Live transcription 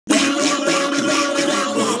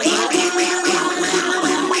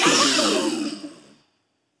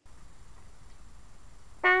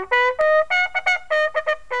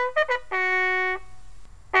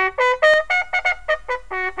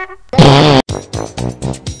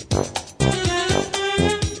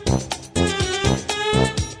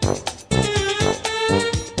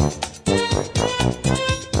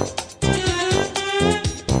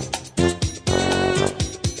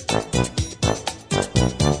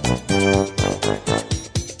Howdy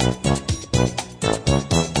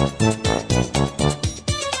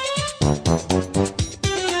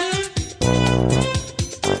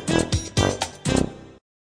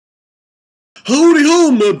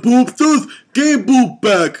ho, my boobsters! Game Boob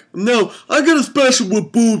back. Now, I got a special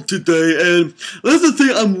with Boob today, and let's just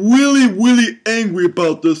say I'm really angry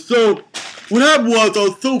about this. So, what happened was, I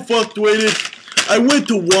was so frustrated, I went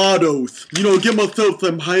to Watto's, get myself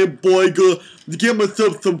some hamburger, to get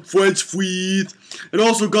myself some French fries, and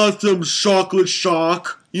also got some chocolate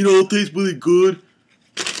shock, it tastes really good.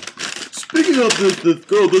 Speaking of this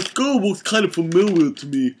girl looks kind of familiar to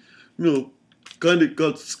me, kind of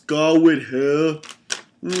got Scarlett hair.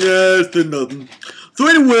 Yeah, it's nothing. So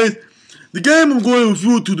anyways, the game I'm going to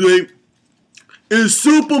review today is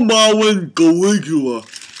Super Mario Caligula.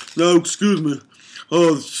 Now, excuse me.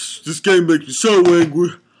 Oh, this game makes me so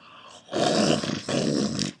angry.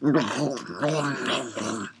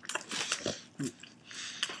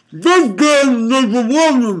 This game is the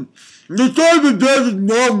woman. The type of death is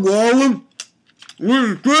not Marlon. Which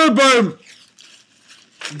is played by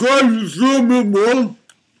guys who show me more.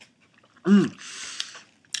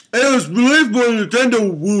 It was released by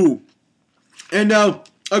Nintendo Wii. And now,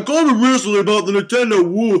 I commented recently about the Nintendo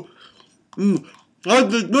Wii.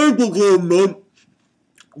 Had this maple called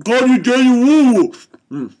Nintendo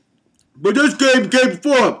Wii. But this game came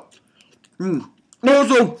before.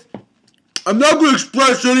 Also, I'm not going to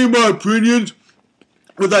express any of my opinions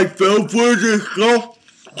with like film footage and stuff.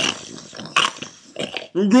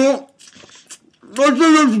 Okay? I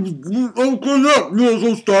think I'm clean up,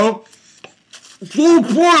 so stop. So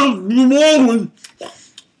part of the moment,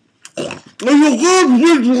 and you can't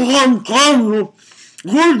reach on camera,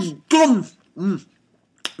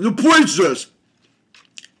 the princess.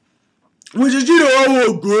 Which is,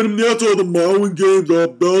 all good, and that's all the Mario games are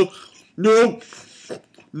about. The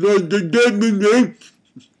deadly name.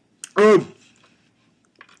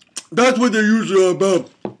 That's what they're usually about.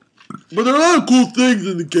 But there are a lot of cool things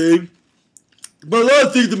in the game. But a lot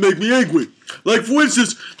of things that make me angry. Like, for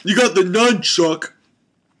instance, you got the nunchuck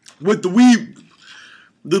with the Wii.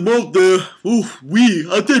 Wii.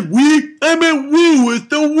 I said Wii? I meant woo. It's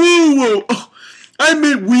the woo. Oh, I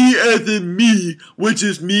meant Wii as in me, which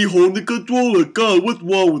is me holding the controller. God, what's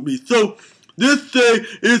wrong with me? So, this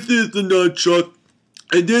is the nunchuck.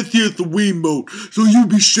 And this here's the Wiimote. So you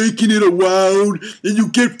be shaking it around, and you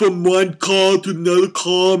get from one car to another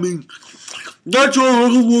car, and that's how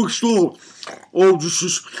it works. So, oh,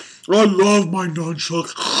 I love my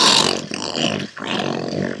nunchucks.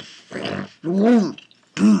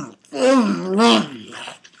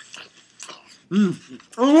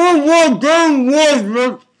 I love what game was,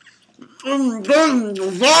 man.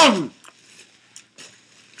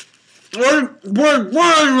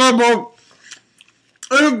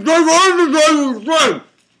 And there's other guys say,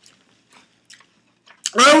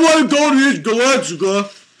 I want to go to East Galactica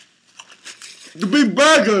to be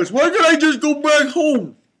bad guys. Why can't I just go back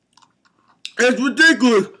home? It's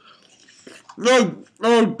ridiculous.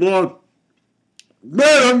 Oh God.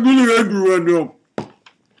 Man, I'm really angry right now.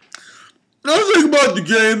 Another thing about the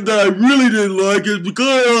game that I really didn't like is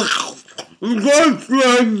because the guy's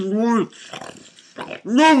friends were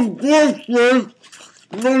no close no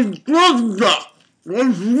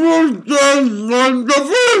it's really done the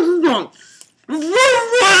first time.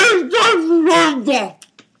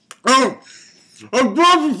 I'm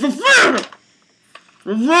talking to fear.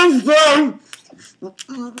 The first time,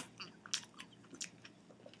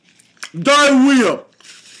 diarrhea.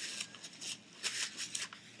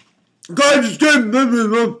 God just can't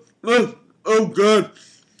remember. Oh God.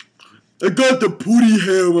 I got the pooty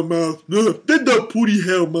hair in my mouth. Did the pooty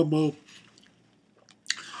hair in my mouth.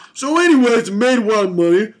 So anyways, I made a lot of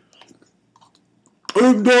money.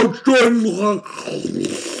 I'm not starting to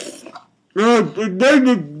it made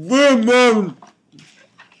me very mad.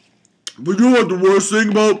 But you know what the worst thing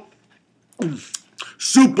about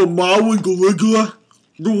Super Mario Caligula?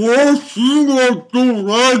 The worst thing about the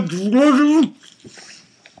ride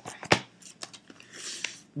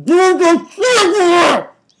there's a cigarette!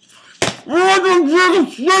 There's a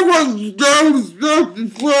cigarette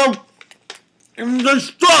downstairs in the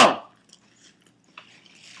stop!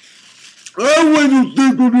 And when you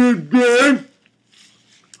think of this game,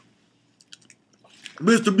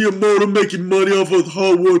 Mr. Miyamoto making money off of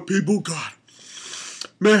hard work people, God.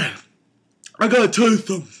 Man, I gotta tell you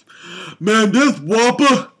something. Man, this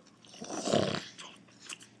Whopper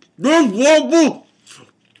is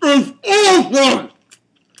awesome!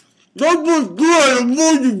 That was good, I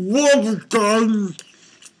love you Whopper, guys.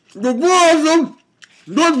 The awesome,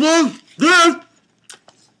 this,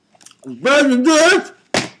 better than this,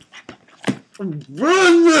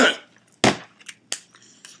 Bring it!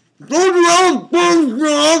 Go down,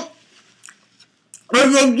 boobsters!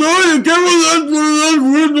 And I'm going to give it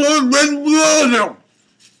that.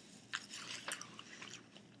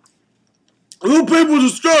 You people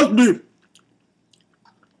disgust me.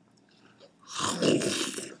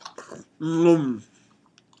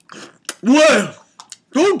 Wait,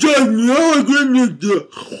 don't take me. I like this.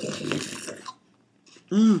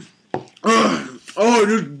 Oh,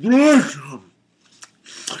 this is delicious.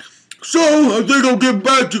 So, I think I'll get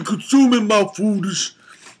back to consuming my foodies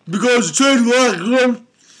because it tastes like them.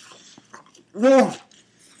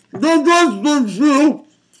 Don't touch them, too.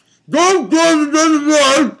 Don't touch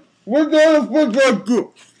them. What the other foot like this?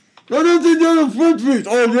 I don't think they're the foot feet.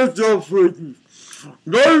 Oh, yes, they're foot feet.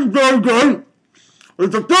 Go.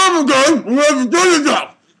 It's a time again. We have to do it now.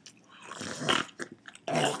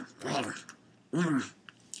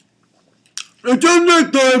 Until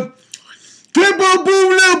next time, keep on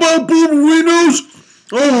booming out my boom windows.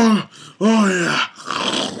 Oh yeah.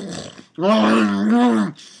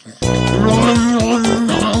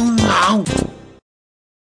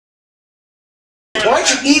 Why don't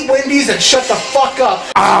you eat Wendy's and shut the fuck up?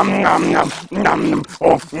 Nom nom nom nom.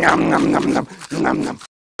 Oh, nom nom nom nom nom nom.